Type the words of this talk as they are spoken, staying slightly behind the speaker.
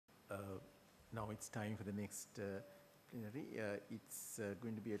Now it's time for the next plenary. It's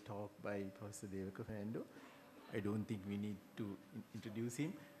going to be a talk by Professor Devaka Fernando. I don't think we need to introduce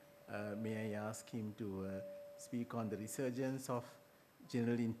him. May I ask him to speak on the resurgence of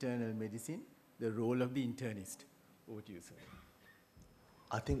general internal medicine, the role of the internist. Over to you, sir.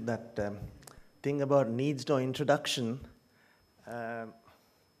 I think that thing about needs no introduction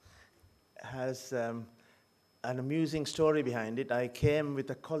has an amusing story behind it. I came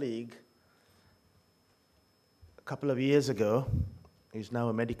with a colleague a couple of years ago. He's now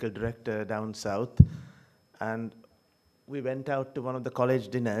a medical director down south. And we went out to one of the college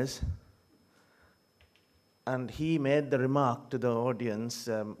dinners. And he made the remark to the audience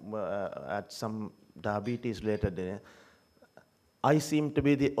at some diabetes-related dinner, I seem to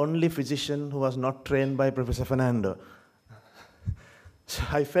be the only physician who was not trained by Professor Fernando. So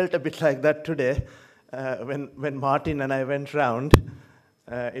I felt a bit like that today. When Martin and I went round,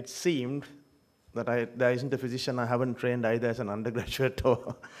 it seemed that there isn't a physician I haven't trained either as an undergraduate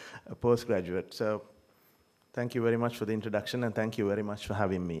or a postgraduate. So thank you very much for the introduction, and thank you very much for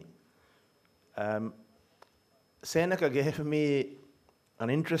having me. Seneca gave me an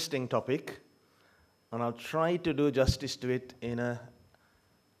interesting topic, and I'll try to do justice to it in an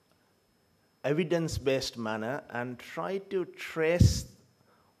evidence-based manner and try to trace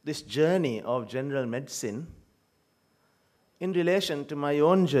this journey of general medicine in relation to my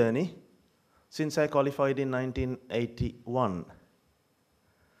own journey since I qualified in 1981.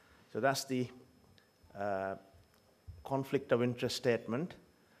 So that's the conflict of interest statement.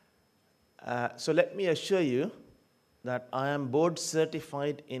 So let me assure you that I am board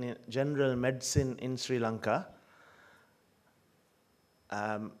certified in general medicine in Sri Lanka.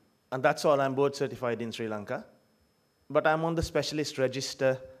 And that's all, I'm board certified in Sri Lanka. But I'm on the specialist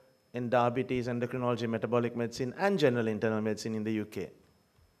register in diabetes, endocrinology, metabolic medicine, and general internal medicine in the UK.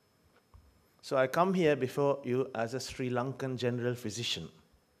 So I come here before you as a Sri Lankan general physician.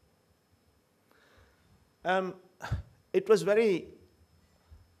 It was very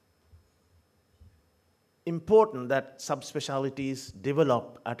important that subspecialties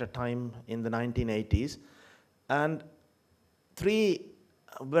develop at a time in the 1980s, and three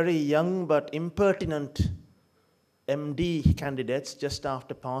very young but impertinent MD candidates just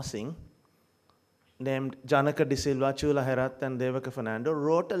after passing, named Janaka De Silva, Chula Herath, and Devaka Fernando,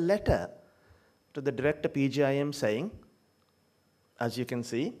 wrote a letter to the director PGIM saying, as you can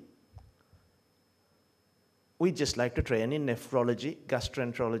see, we'd just like to train in nephrology,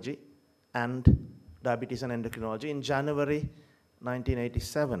 gastroenterology, and diabetes and endocrinology in January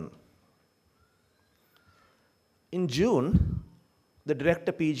 1987. In June, the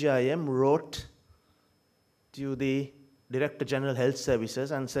director PGIM wrote to the Director General Health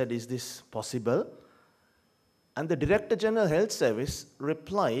Services and said, is this possible? And the Director General Health Service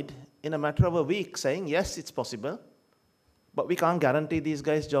replied in a matter of a week saying, yes, it's possible, but we can't guarantee these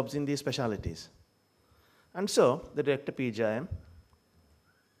guys jobs in these specialties. And so the Director PGIM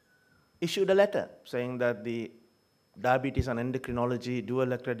issued a letter saying that the diabetes and endocrinology dual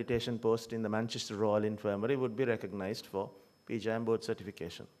accreditation post in the Manchester Royal Infirmary would be recognized for PGIM board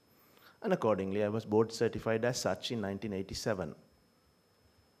certification. And accordingly, I was board certified as such in 1987.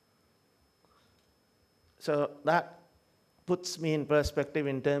 So that puts me in perspective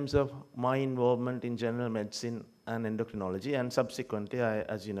in terms of my involvement in general medicine and endocrinology. And subsequently,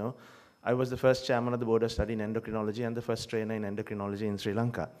 as you know, I was the first chairman of the board of study in endocrinology and the first trainer in endocrinology in Sri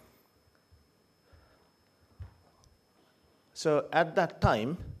Lanka. So at that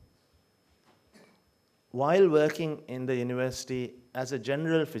time, while working in the university as a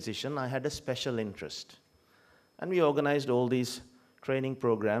general physician, I had a special interest. And we organized all these training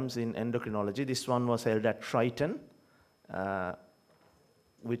programs in endocrinology. This one was held at Triton,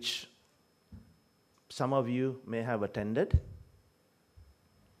 which some of you may have attended.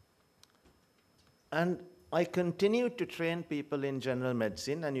 And I continued to train people in general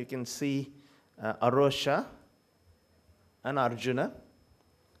medicine, and you can see Arosha and Arjuna,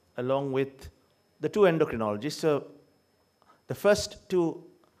 along with the two endocrinologists. So the first two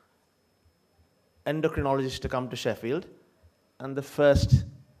endocrinologists to come to Sheffield, and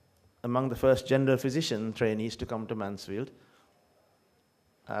among the first general physician trainees to come to Mansfield,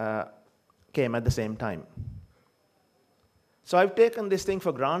 came at the same time. So I've taken this thing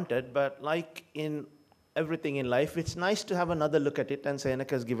for granted, but like in everything in life, it's nice to have another look at it, and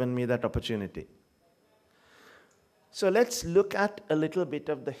Seneca has given me that opportunity. So let's look at a little bit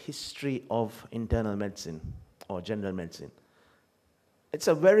of the history of internal medicine or general medicine. It's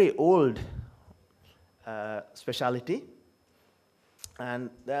a very old specialty, and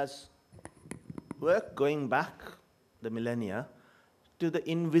there's work going back the millennia to the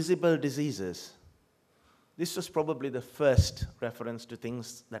invisible diseases. This was probably the first reference to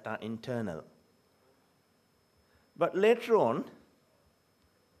things that are internal. But later on,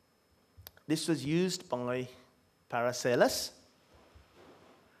 this was used by Paracelsus,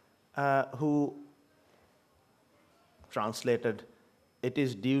 who translated, "It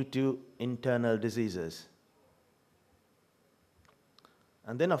is due to internal diseases."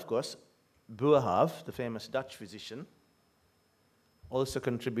 And then, of course, Boerhaave, the famous Dutch physician, also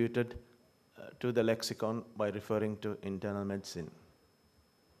contributed to the lexicon by referring to internal medicine.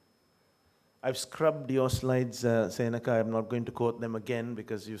 I've scrubbed your slides, Senaka. I'm not going to quote them again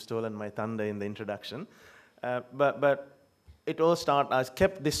because you've stolen my thunder in the introduction. But it all started, I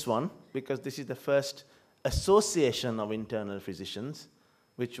kept this one because this is the first association of internal physicians,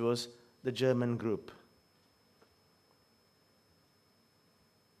 which was the German group.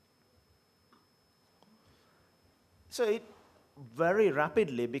 So it very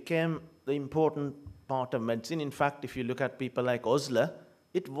rapidly became the important part of medicine. In fact, if you look at people like Osler,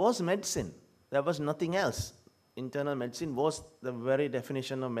 it was medicine. There was nothing else. Internal medicine was the very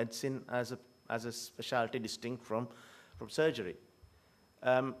definition of medicine as a specialty distinct from surgery.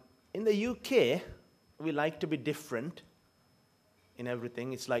 In the UK, we like to be different in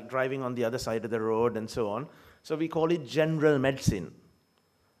everything. It's like driving on the other side of the road and so on. So we call it general medicine.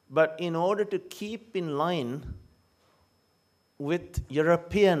 But in order to keep in line with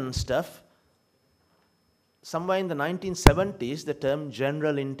European stuff, somewhere in the 1970s, the term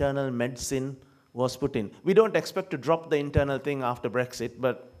general internal medicine was put in. We don't expect to drop the internal thing after Brexit,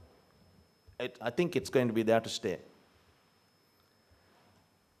 but I think it's going to be there to stay.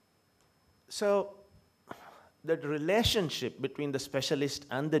 So the relationship between the specialist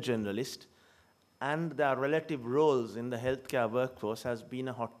and the generalist and their relative roles in the healthcare workforce has been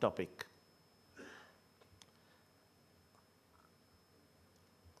a hot topic.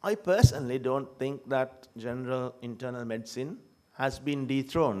 I personally don't think that general internal medicine has been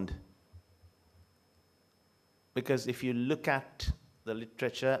dethroned. Because if you look at the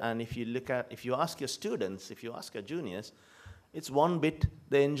literature and if you ask your students, if you ask your juniors, it's one bit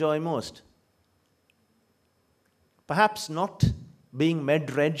they enjoy most. Perhaps not being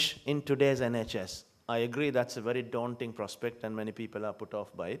med-reg in today's NHS. I agree that's a very daunting prospect and many people are put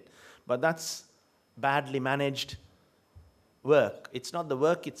off by it. But that's badly managed work. It's not the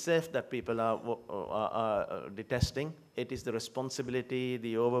work itself that people are detesting. It is the responsibility,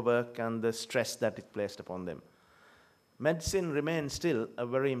 the overwork, and the stress that is placed upon them. Medicine remains still a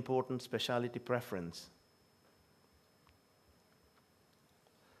very important specialty preference.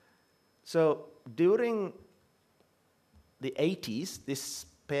 So during the 80s, this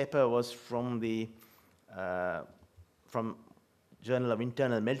paper was from the Journal of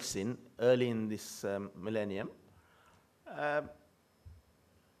Internal Medicine, early in this millennium.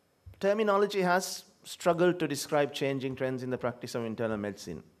 Terminology has struggled to describe changing trends in the practice of internal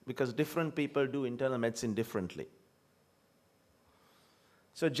medicine because different people do internal medicine differently.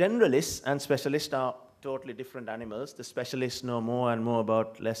 So generalists and specialists are totally different animals. The specialists know more and more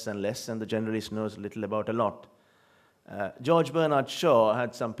about less and less, and the generalist knows little about a lot. George Bernard Shaw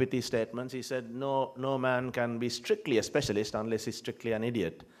had some pithy statements. He said, no man can be strictly a specialist unless he's strictly an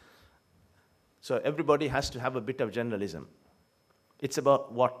idiot. So everybody has to have a bit of generalism. It's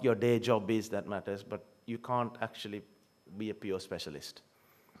about what your day job is that matters, but you can't actually be a pure specialist.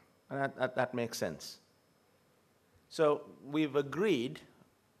 And that makes sense. So we've agreed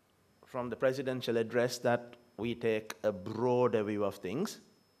from the presidential address that we take a broader view of things.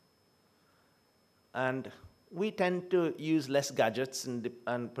 And we tend to use less gadgets,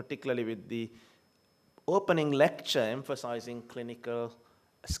 and particularly with the opening lecture emphasizing clinical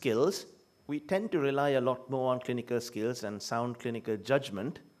skills, we tend to rely a lot more on clinical skills and sound clinical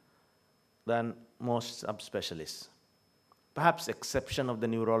judgment than most subspecialists. Perhaps exception of the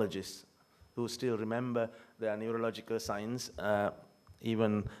neurologists who still remember their neurological signs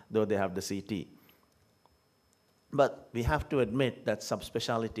even though they have the CT. But we have to admit that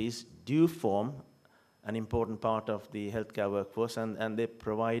subspecialties do form an important part of the healthcare workforce, and they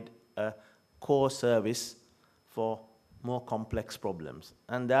provide a core service for more complex problems.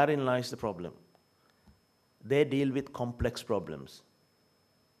 And therein lies the problem. They deal with complex problems.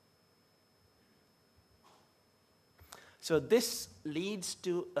 So this leads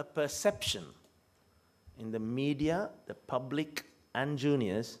to a perception in the media, the public, and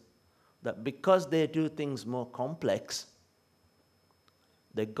juniors that because they do things more complex,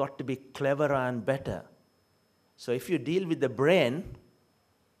 they've got to be cleverer and better. So if you deal with the brain,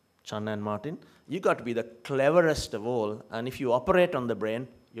 Chan and Martin, you got to be the cleverest of all, and if you operate on the brain,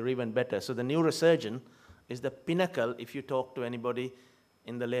 you're even better. So the neurosurgeon is the pinnacle if you talk to anybody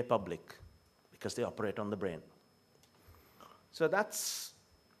in the lay public because they operate on the brain. So that's,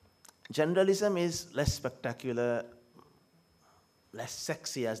 generalism is less spectacular, less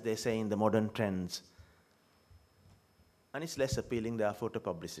sexy, as they say in the modern trends, and it's less appealing, therefore, to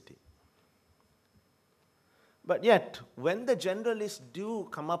publicity. But yet, when the generalists do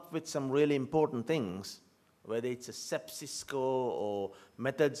come up with some really important things, whether it's a sepsis score or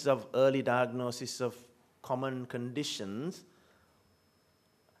methods of early diagnosis of common conditions,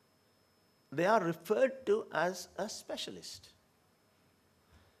 they are referred to as a specialist.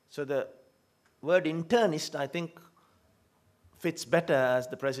 So the word internist, I think, fits better, as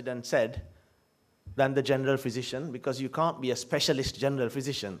the president said, than the general physician, because you can't be a specialist general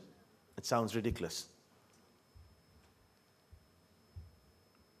physician. It sounds ridiculous.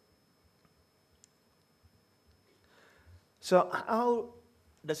 So how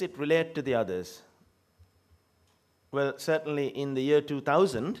does it relate to the others? Well, certainly in the year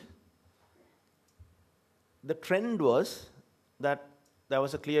 2000, the trend was that there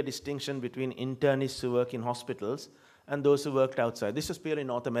was a clear distinction between internists who work in hospitals and those who worked outside. This was purely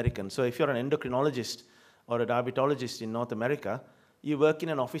North American. So if you're an endocrinologist or a diabetologist in North America, you work in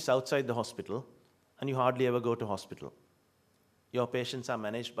an office outside the hospital, and you hardly ever go to hospital. Your patients are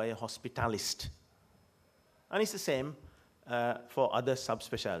managed by a hospitalist. And it's the same for other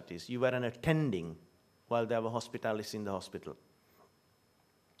subspecialties. You were an attending while there were hospitalists in the hospital.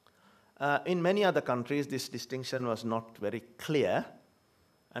 In many other countries, this distinction was not very clear,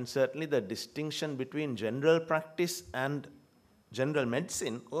 and certainly the distinction between general practice and general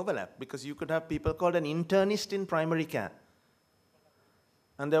medicine overlapped, because you could have people called an internist in primary care.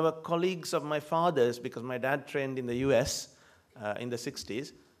 And there were colleagues of my father's, because my dad trained in the US in the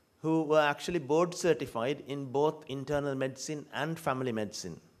 60s, who were actually board certified in both internal medicine and family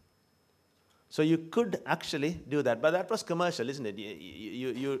medicine. So you could actually do that, but that was commercial, isn't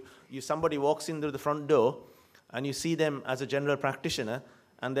it? Somebody walks in through the front door, and you see them as a general practitioner,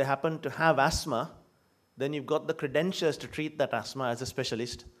 and they happen to have asthma, then you've got the credentials to treat that asthma as a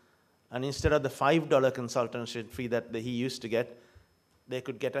specialist, and instead of the $5 consultation fee that he used to get, they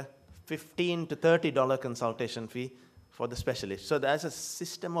could get a $15 to $30 consultation fee for the specialist. So there's a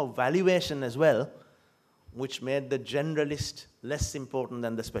system of valuation as well, which made the generalist less important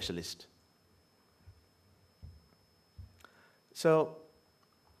than the specialist. So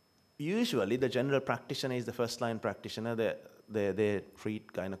usually the general practitioner is the first-line practitioner. They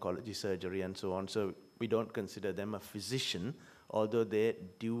treat gynecology, surgery, and so on. So we don't consider them a physician, although they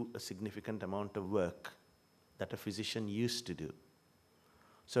do a significant amount of work that a physician used to do.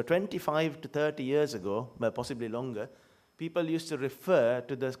 So 25 to 30 years ago, well, possibly longer, people used to refer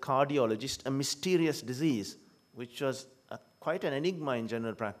to the cardiologist a mysterious disease, which was quite an enigma in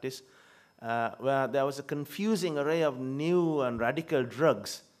general practice, where there was a confusing array of new and radical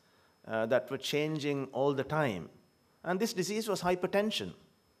drugs that were changing all the time. And this disease was hypertension.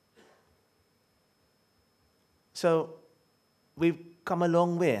 So we've come a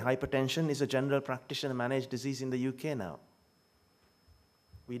long way. Hypertension is a general practitioner managed disease in the UK now.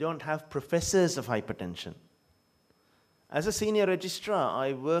 We don't have professors of hypertension. As a senior registrar,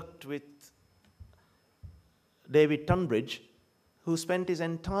 I worked with David Tunbridge, who spent his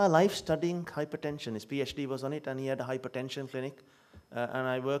entire life studying hypertension. His PhD was on it, and he had a hypertension clinic. And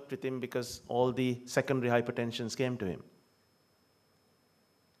I worked with him because all the secondary hypertensions came to him.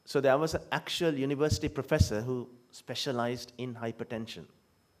 So there was an actual university professor who specialized in hypertension.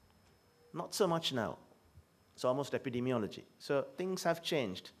 Not so much now. It's almost epidemiology. So things have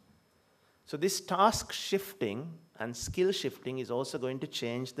changed. So this task shifting and skill shifting is also going to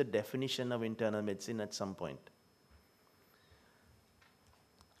change the definition of internal medicine at some point.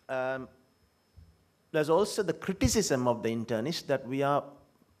 There's also the criticism of the internist that we are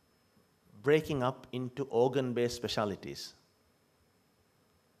breaking up into organ-based specialties.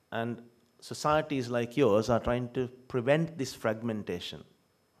 And societies like yours are trying to prevent this fragmentation.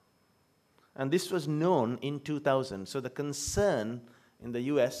 And this was known in 2000. So the concern in the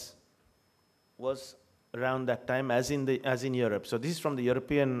US was around that time, as in Europe. So this is from the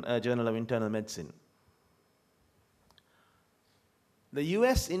European Journal of Internal Medicine. The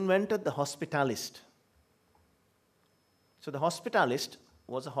US invented the hospitalist. So the hospitalist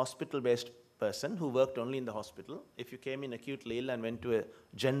was a hospital-based person who worked only in the hospital. If you came in acutely ill and went to a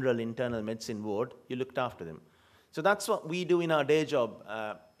general internal medicine ward, you looked after them. So that's what we do in our day job.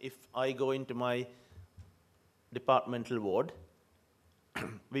 If I go into my departmental ward,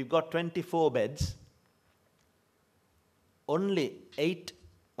 we've got 24 beds. Only 8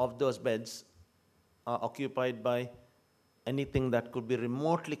 of those beds are occupied by anything that could be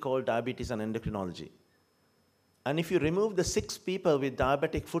remotely called diabetes and endocrinology. And if you remove the 6 people with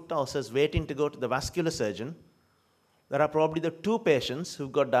diabetic foot ulcers waiting to go to the vascular surgeon, there are probably the 2 patients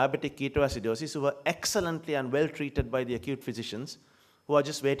who've got diabetic ketoacidosis who are excellently and well treated by the acute physicians who are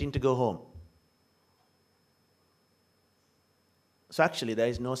just waiting to go home. So actually, there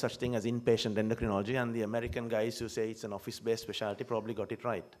is no such thing as inpatient endocrinology, and the American guys who say it's an office-based specialty probably got it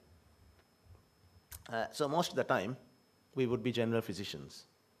right. So most of the time, we would be general physicians.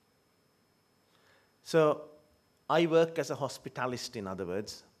 So I work as a hospitalist, in other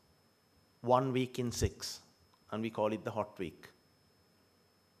words, 1 week in 6, and we call it the hot week.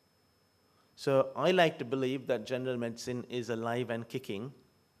 So I like to believe that general medicine is alive and kicking,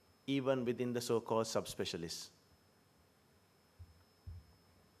 even within the so-called subspecialists.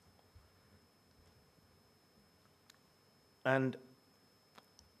 And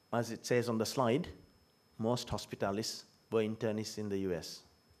as it says on the slide, most hospitalists were internists in the US.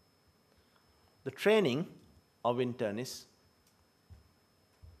 The training of internists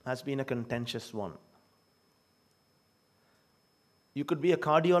has been a contentious one. You could be a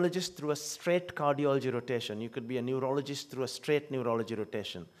cardiologist through a straight cardiology rotation. You could be a neurologist through a straight neurology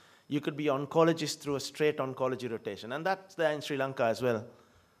rotation. You could be an oncologist through a straight oncology rotation. And that's there in Sri Lanka as well.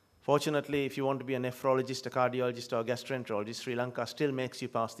 Fortunately, if you want to be a nephrologist, a cardiologist, or a gastroenterologist, Sri Lanka still makes you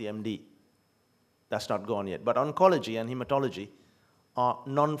pass the MD. That's not gone yet. But oncology and hematology are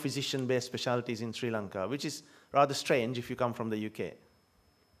non-physician-based specialties in Sri Lanka, which is rather strange if you come from the UK.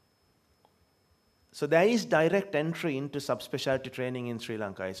 So there is direct entry into subspecialty training in Sri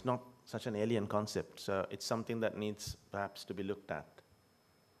Lanka. It's not such an alien concept. So it's something that needs perhaps to be looked at.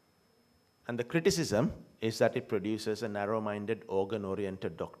 And the criticism is that it produces a narrow-minded,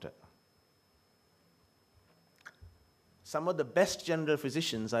 organ-oriented doctor. Some of the best general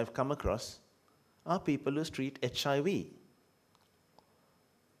physicians I've come across are people who treat HIV.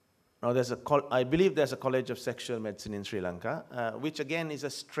 Now, I believe there's a College of Sexual Medicine in Sri Lanka, which again is a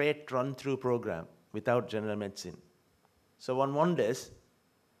straight run-through program without general medicine. So one wonders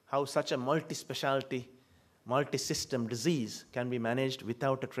how such a multi-specialty, multi-system disease can be managed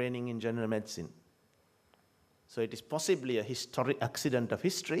without a training in general medicine. So it is possibly a historic accident of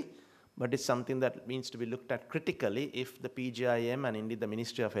history, but it's something that needs to be looked at critically if the PGIM and indeed the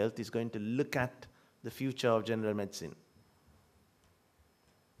Ministry of Health is going to look at the future of general medicine.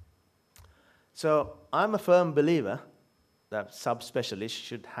 So I'm a firm believer that subspecialists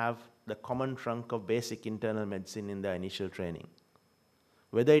should have the common trunk of basic internal medicine in their initial training.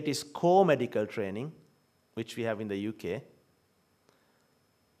 Whether it is core medical training, which we have in the UK,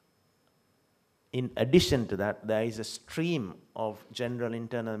 in addition to that, there is a stream of general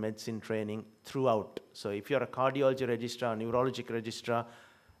internal medicine training throughout. So if you're a cardiology registrar, neurologic registrar,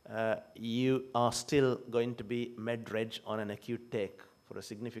 you are still going to be med-reg on an acute take for a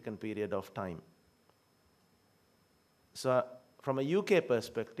significant period of time. So from a UK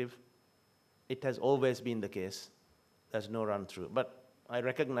perspective, it has always been the case. There's no run-through. But I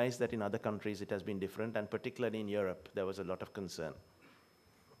recognize that in other countries it has been different, and particularly in Europe, there was a lot of concern.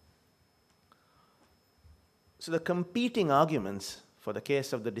 So the competing arguments for the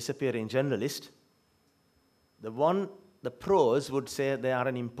case of the disappearing generalist, the pros would say they are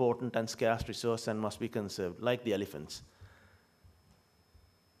an important and scarce resource and must be conserved, like the elephants.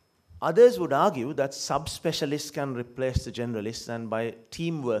 Others would argue that subspecialists can replace the generalists, and by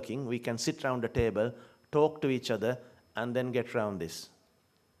team working, we can sit around a table, talk to each other, and then get around this.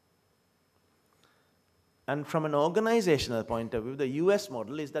 And from an organizational point of view, the US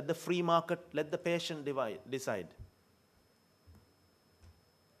model is that the free market, let the patient decide.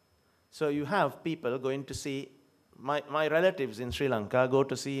 So you have people going to see, my relatives in Sri Lanka go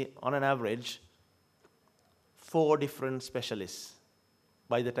to see, on an average, 4 different specialists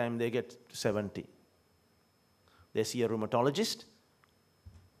by the time they get to 70. They see a rheumatologist,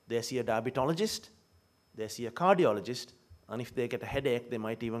 they see a diabetologist, they see a cardiologist, and if they get a headache, they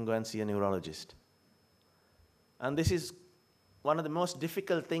might even go and see a neurologist. And this is one of the most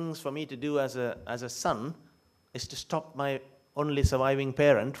difficult things for me to do as a son, is to stop my only surviving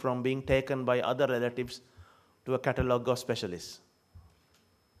parent from being taken by other relatives to a catalogue of specialists.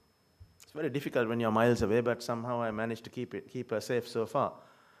 It's very difficult when you're miles away, but somehow I managed to keep her safe so far.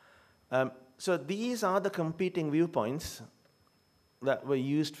 So these are the competing viewpoints that were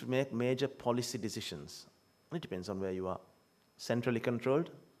used to make major policy decisions. It depends on where you are, centrally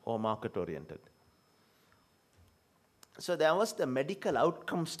controlled or market-oriented. So there was the medical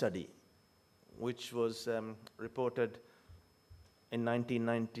outcome study, which was reported in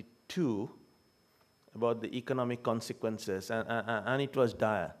 1992 about the economic consequences, and it was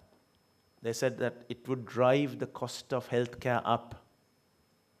dire. They said that it would drive the cost of healthcare up,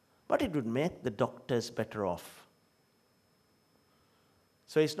 but it would make the doctors better off.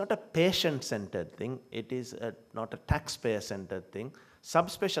 So it's not a patient-centered thing. It is not a taxpayer-centered thing.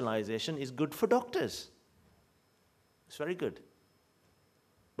 Subspecialization is good for doctors. It's very good.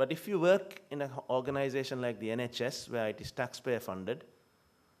 But if you work in an organization like the NHS, where it is taxpayer-funded,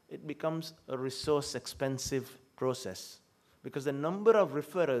 it becomes a resource-expensive process. Because the number of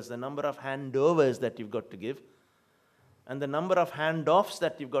referrals, the number of handovers that you've got to give, and the number of handoffs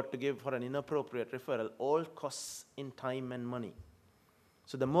that you've got to give for an inappropriate referral all costs in time and money.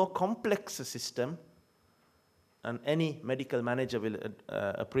 So the more complex a system, and any medical manager will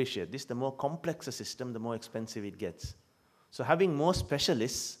appreciate this, the more complex a system, the more expensive it gets. So having more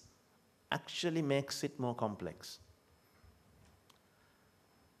specialists actually makes it more complex.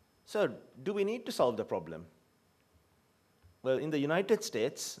 So do we need to solve the problem? Well, in the United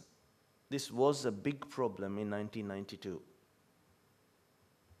States, this was a big problem in 1992.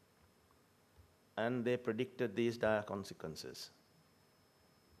 And they predicted these dire consequences.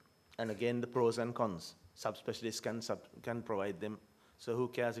 And again, the pros and cons. Subspecialists can provide them, so who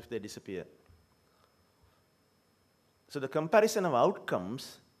cares if they disappear? So the comparison of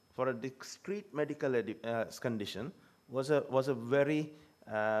outcomes for a discrete medical condition was a very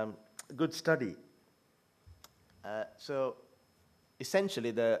good study. So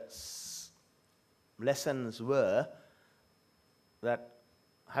essentially the lessons were that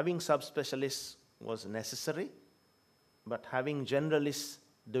having subspecialists was necessary, but having generalists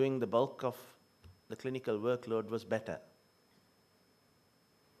doing the bulk of the clinical workload was better.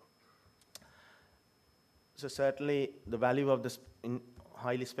 So certainly the value of this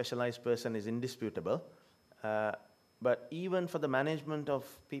highly specialized person is indisputable, but even for the management of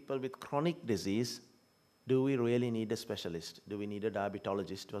people with chronic disease, do we really need a specialist? Do we need a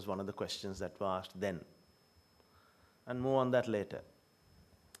diabetologist? Was one of the questions that were asked then. And more on that later.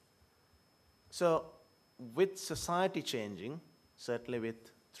 So with society changing, certainly with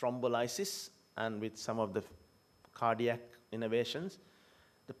thrombolysis and with some of the cardiac innovations,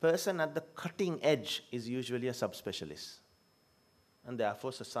 the person at the cutting edge is usually a subspecialist. And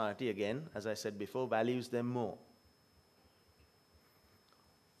therefore society, again, as I said before, values them more.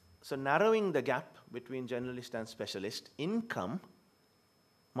 So narrowing the gap between generalist and specialist income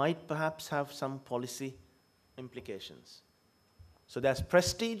might perhaps have some policy implications. So there's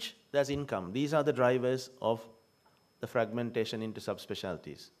prestige, there's income. These are the drivers of the fragmentation into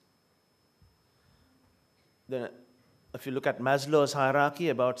subspecialties. Then, if you look at Maslow's hierarchy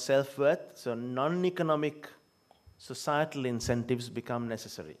about self-worth, so non-economic societal incentives become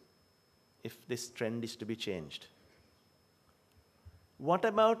necessary if this trend is to be changed. What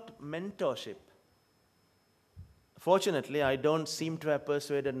about mentorship? Fortunately, I don't seem to have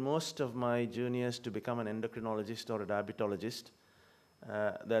persuaded most of my juniors to become an endocrinologist or a diabetologist.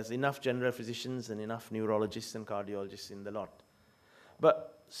 There's enough general physicians and enough neurologists and cardiologists in the lot.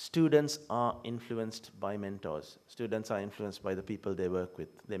 But students are influenced by mentors. Students are influenced by the people they work with.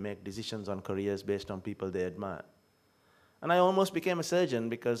 They make decisions on careers based on people they admire. And I almost became a surgeon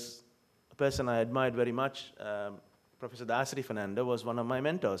because a person I admired very much, Professor Dasari Fernando, was one of my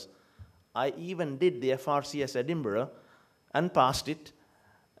mentors. I even did the FRCS Edinburgh and passed it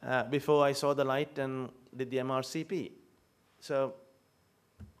before I saw the light and did the MRCP. So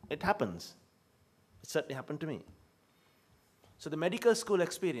it happens. It certainly happened to me. So the medical school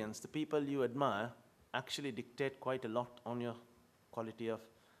experience, the people you admire, actually dictate quite a lot on your quality of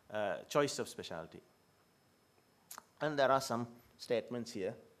choice of specialty. And there are some statements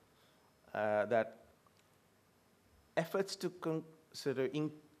here that efforts to sort of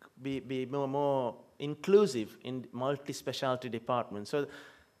be more inclusive in multi-specialty departments. So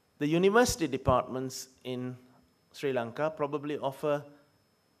the university departments in Sri Lanka probably offer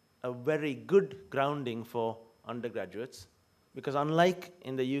a very good grounding for undergraduates, because unlike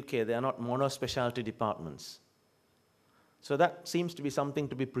in the UK, they are not mono-specialty departments. So that seems to be something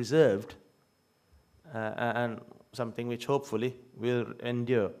to be preserved and something which hopefully will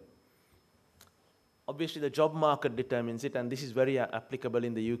endure. Obviously, the job market determines it, and this is very applicable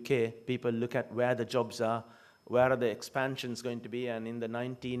in the UK. People look at where the jobs are, where are the expansions going to be, and in the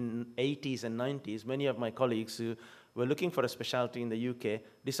 1980s and 90s, many of my colleagues who were looking for a specialty in the UK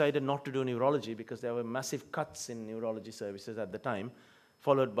decided not to do neurology because there were massive cuts in neurology services at the time,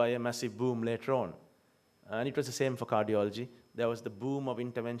 followed by a massive boom later on. And it was the same for cardiology. There was the boom of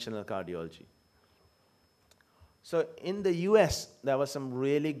interventional cardiology. So in the US, there were some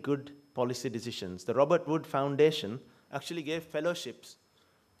really good policy decisions. The Robert Wood Foundation actually gave fellowships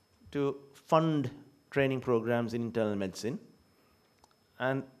to fund training programs in internal medicine,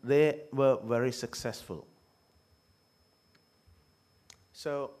 and they were very successful.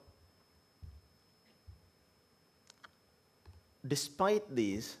 So despite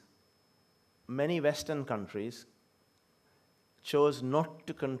these, many Western countries chose not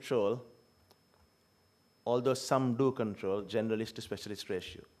to control, although some do control, generalist to specialist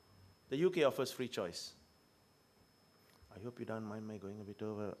ratio. The UK offers free choice. I hope you don't mind my going a bit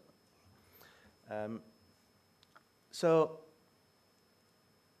over. So,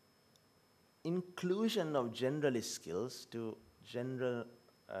 inclusion of generalist skills to general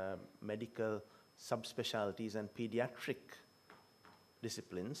medical subspecialties and pediatric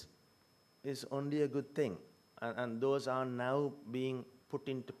disciplines is only a good thing. And those are now being put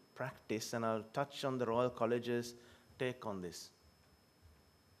into practice, and I'll touch on the Royal College's take on this.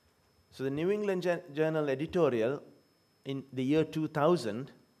 So the New England Journal editorial in the year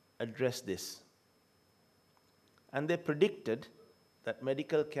 2000 addressed this. And they predicted that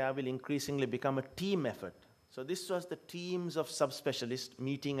medical care will increasingly become a team effort. So this was the teams of subspecialists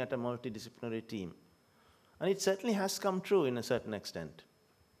meeting at a multidisciplinary team. And it certainly has come true in a certain extent.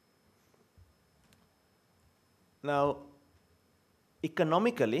 Now,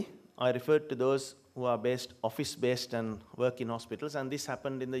 economically, I referred to those who are office-based and work in hospitals, and this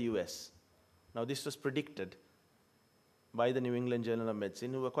happened in the US. Now, this was predicted by the New England Journal of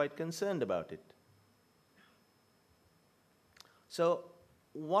Medicine, who were quite concerned about it. So,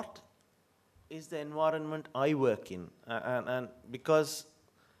 what is the environment I work in? And because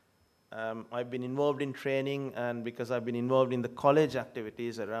I've been involved in training, and because I've been involved in the college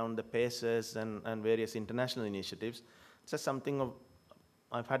activities around the PACES and various international initiatives, it's just something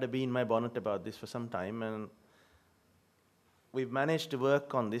I've had a bee in my bonnet about this for some time, and we've managed to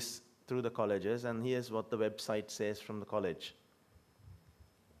work on this through the colleges, and here's what the website says from the college.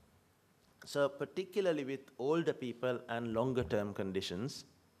 So particularly with older people and longer term conditions,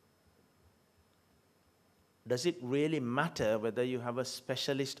 does it really matter whether you have a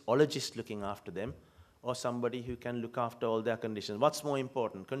specialist ologist looking after them or somebody who can look after all their conditions? What's more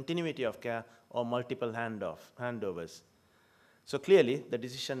important, continuity of care or multiple handovers? So clearly, the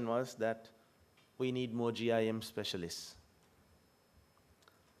decision was that we need more GIM specialists.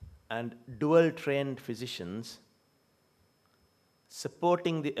 And dual-trained physicians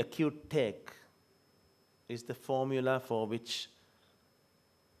supporting the acute take is the formula for which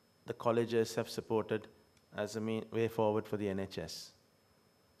the colleges have supported as a way forward for the NHS.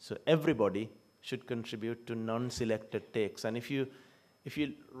 So everybody should contribute to non-selected takes. And if you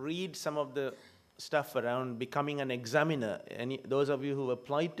read some of the stuff around becoming an examiner, those of you who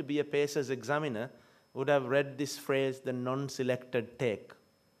applied to be a PACES examiner would have read this phrase, the non-selected take.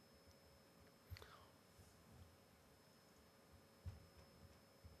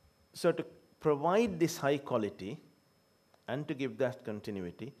 So to provide this high quality and to give that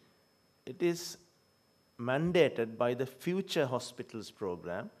continuity, it is mandated by the Future Hospitals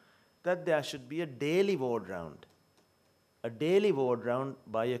program that there should be a daily ward round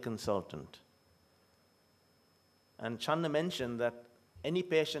by a consultant. And Channa mentioned that any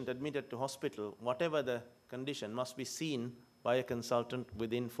patient admitted to hospital, whatever the condition, must be seen by a consultant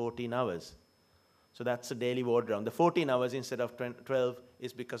within 14 hours. So that's a daily ward round. The 14 hours instead of 12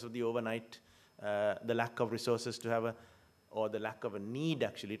 is because of the overnight, the lack of resources to have or the lack of a need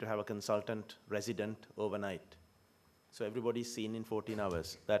actually to have a consultant resident overnight. So everybody is seen in 14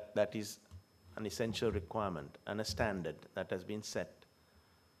 hours. That is an essential requirement and a standard that has been set.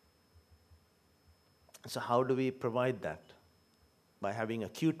 So how do we provide that? By having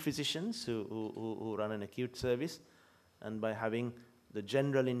acute physicians who run an acute service, and by having the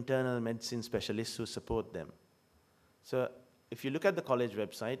general internal medicine specialists who support them. So if you look at the college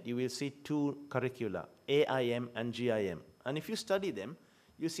website, you will see two curricula, AIM and GIM. And if you study them,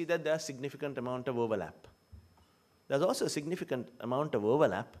 you see that there's a significant amount of overlap. There's also a significant amount of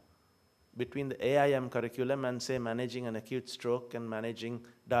overlap between the AIM curriculum and, say, managing an acute stroke and managing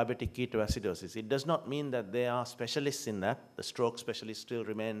diabetic ketoacidosis. It does not mean that they are specialists in that. The stroke specialists still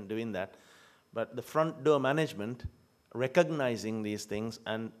remain doing that. But the front door management, recognizing these things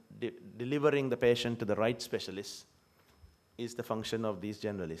and delivering the patient to the right specialists, is the function of these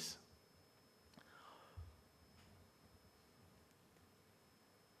generalists.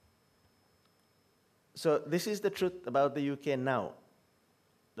 So this is the truth about the UK now.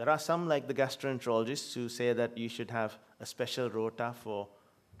 There are some, like the gastroenterologists, who say that you should have a special rota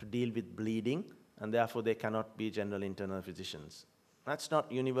to deal with bleeding, and therefore they cannot be general internal physicians. That's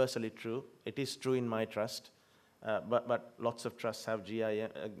not universally true. It is true in my trust, but lots of trusts have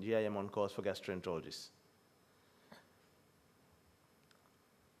GIM on course for gastroenterologists.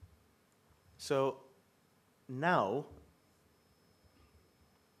 So now,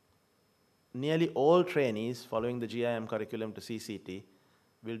 nearly all trainees following the GIM curriculum to CCT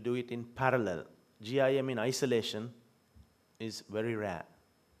will do it in parallel. GIM in isolation is very rare.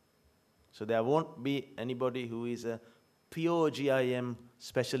 So there won't be anybody who is a pure GIM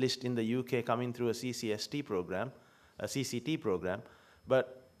specialist in the UK coming through a CCST program, a CCT program.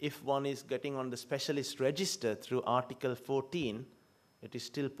 But if one is getting on the specialist register through Article 14, it is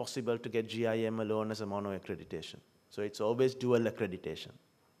still possible to get GIM alone as a mono accreditation. So it's always dual accreditation.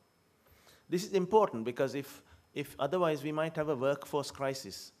 This is important because if otherwise we might have a workforce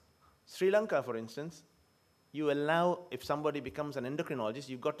crisis. Sri Lanka, for instance, you allow, if somebody becomes an endocrinologist,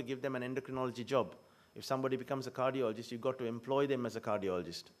 you've got to give them an endocrinology job. If somebody becomes a cardiologist, you've got to employ them as a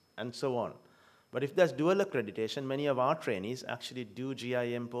cardiologist, and so on. But if there's dual accreditation, many of our trainees actually do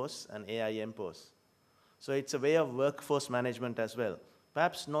GIM posts and AIM posts. So it's a way of workforce management as well.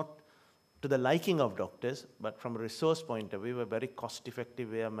 Perhaps not to the liking of doctors, but from a resource point of view, a very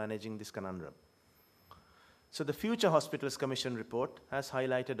cost-effective way of managing this conundrum. So the Future Hospitals Commission report has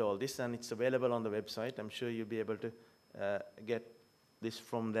highlighted all this, and it's available on the website. I'm sure you'll be able to get this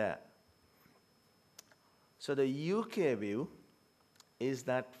from there. So the UK view is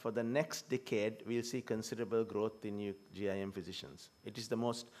that for the next decade, we'll see considerable growth in GIM physicians. It is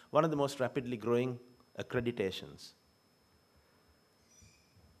one of the most rapidly growing accreditations.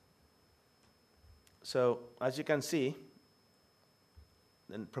 So as you can see,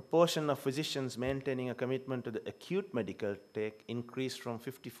 the proportion of physicians maintaining a commitment to the acute medical take increased from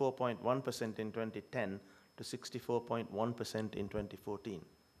 54.1% in 2010 to 64.1% in 2014.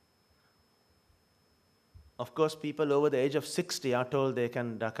 Of course, people over the age of 60 are told they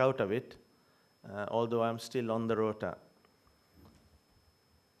can duck out of it, although I'm still on the rota.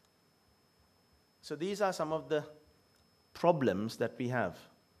 So these are some of the problems that we have.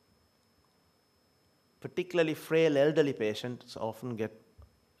 Particularly frail elderly patients often get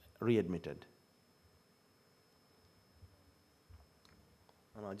readmitted.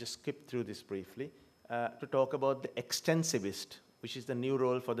 And I'll just skip through this briefly to talk about the extensivist, which is the new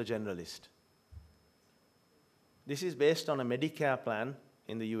role for the generalist. This is based on a Medicare plan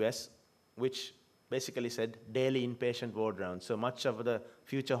in the US, which basically said daily inpatient ward rounds. So much of the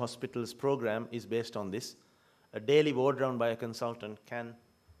Future Hospitals program is based on this. A daily ward round by a consultant can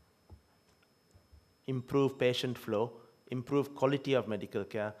improve patient flow, improve quality of medical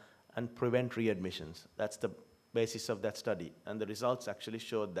care, and prevent readmissions. That's the basis of that study. And the results actually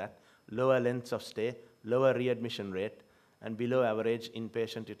showed that lower lengths of stay, lower readmission rate, and below average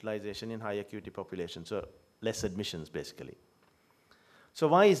inpatient utilization in high acuity populations. So less admissions, basically. So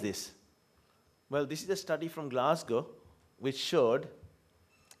why is this? Well, this is a study from Glasgow which showed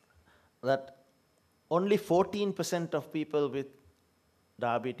that only 14% of people with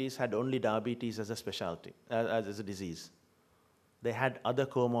diabetes had only diabetes as a specialty, as a disease. They had other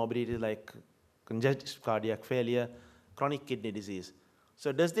comorbidities like congestive cardiac failure, chronic kidney disease.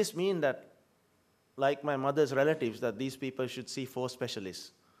 So does this mean that, like my mother's relatives, that these people should see 4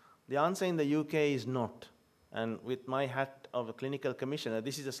 specialists? The answer in the UK is not. And with my hat of a clinical commissioner,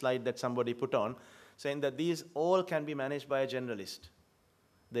 this is a slide that somebody put on, saying that these all can be managed by a generalist.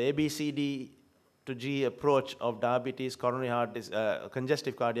 The ABCD to G approach of diabetes, coronary heart disease,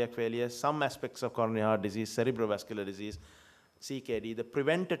 congestive cardiac failure, some aspects of coronary heart disease, cerebrovascular disease, CKD, the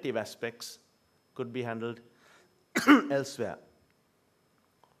preventative aspects could be handled elsewhere.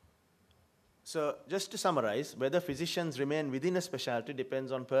 So just to summarize, whether physicians remain within a specialty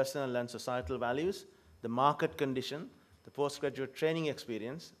depends on personal and societal values, the market condition, the postgraduate training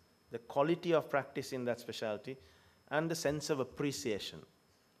experience, the quality of practice in that specialty, and the sense of appreciation.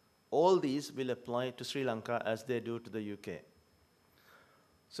 All these will apply to Sri Lanka as they do to the UK.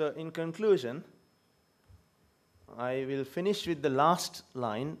 So in conclusion, I will finish with the last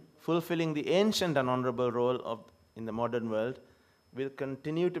line: fulfilling the ancient and honorable role in the modern world will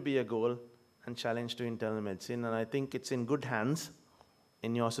continue to be a goal and challenge to internal medicine, and I think it's in good hands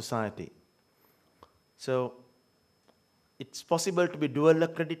in your society. So it's possible to be dual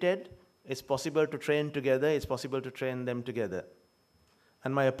accredited, it's possible to train together, it's possible to train them together.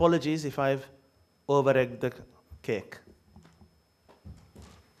 And my apologies if I've over-egged the cake.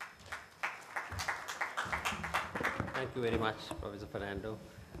 Thank you very much, Professor Fernando.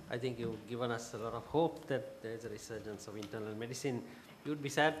 I think you've given us a lot of hope that there is a resurgence of internal medicine. You would be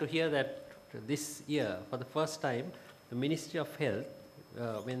sad to hear that this year, for the first time, the Ministry of Health,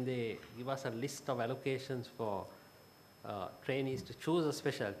 when they give us a list of allocations for trainees to choose a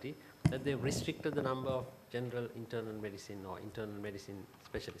specialty, that they've restricted the number of general internal medicine or internal medicine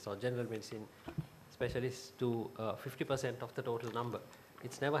specialists or general medicine specialists to 50% of the total number.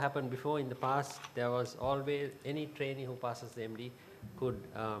 It's never happened before. In the past, there was always any trainee who passes the MD could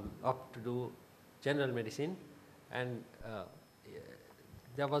opt to do general medicine, and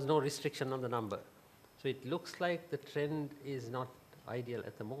there was no restriction on the number. So it looks like the trend is not ideal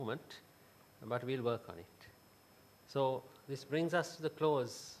at the moment, but we'll work on it. So this brings us to the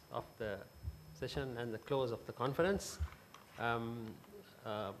close of the session and the close of the conference. I'm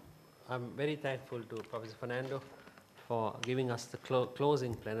very thankful to Professor Fernando for giving us the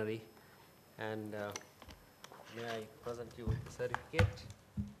closing plenary, and may I present you with the certificate.